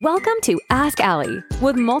Welcome to Ask Allie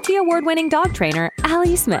with multi-award-winning dog trainer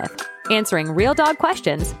Allie Smith, answering real dog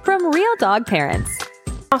questions from real dog parents.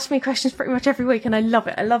 Ask me questions pretty much every week, and I love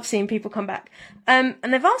it. I love seeing people come back. And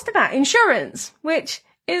they've asked about insurance, which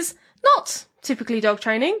is not typically dog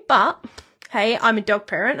training, but hey, I'm a dog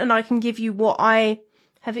parent and I can give you what I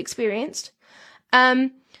have experienced.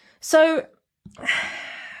 So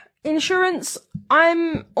insurance,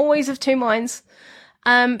 I'm always of two minds.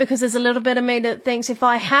 Because there's a little bit of me that thinks if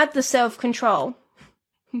I had the self-control,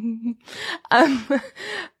 putting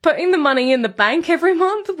the money in the bank every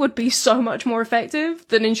month would be so much more effective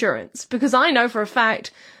than insurance. Because I know for a fact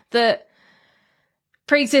that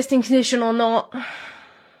pre-existing condition or not,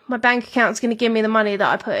 my bank account's going to give me the money that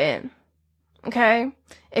I put in. Okay?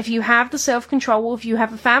 If you have the self-control, or if you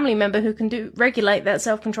have a family member who can regulate that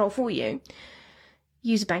self-control for you,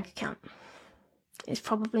 use a bank account. It's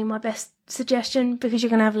probably my best suggestion because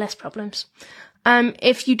you're going to have less problems.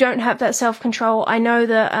 If you don't have that self-control, I know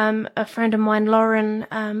that a friend of mine, Lauren,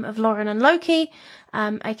 of Lauren and Loki,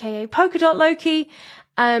 aka Polka Dot Loki,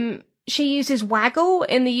 she uses Waggle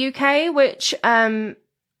in the UK, which I'm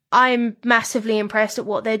massively impressed at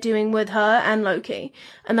what they're doing with her and Loki.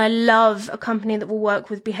 And I love a company that will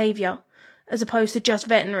work with behaviour as opposed to just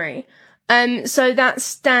veterinary. So that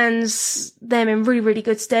stands them in really, really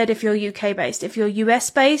good stead if you're UK based. If you're US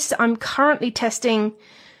based, I'm currently testing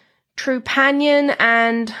Trupanion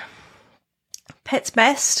and Pets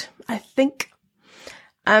Best, I think.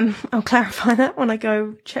 I'll clarify that when I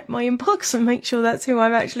go check my inbox and make sure that's who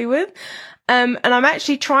I'm actually with. And I'm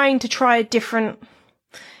actually trying to try different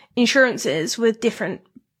insurances with different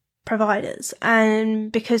providers,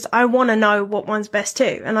 and because I want to know what one's best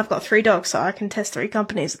too, and I've got 3 dogs, so I can test 3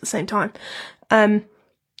 companies at the same time.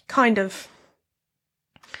 Kind of.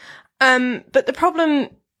 But the problem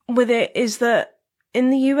with it is that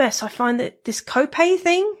in the US, I find that this copay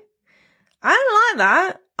thing, I don't like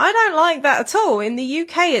that. I don't like that at all. In the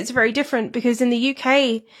UK, it's very different because in the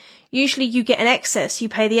UK, usually you get an excess. You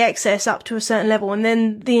pay the excess up to a certain level, and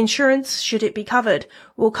then the insurance, should it be covered,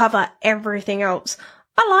 will cover everything else.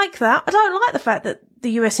 I like that. I don't like the fact that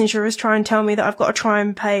the US insurers try and tell me that I've got to try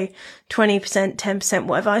and pay 20%, 10%,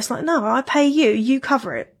 whatever. It's like, no, I pay you, you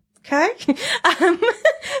cover it. Okay?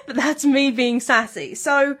 But that's me being sassy.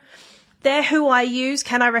 So they're who I use.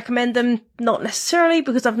 Can I recommend them? Not necessarily,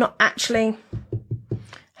 because I've not actually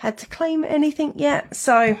had to claim anything yet.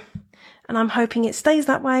 So, and I'm hoping it stays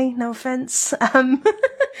that way. No offense.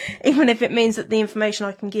 Even if it means that the information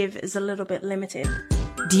I can give is a little bit limited.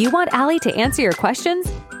 Do you want Allie to answer your questions?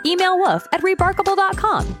 Email Wolf at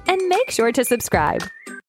Rebarkable.com and make sure to subscribe.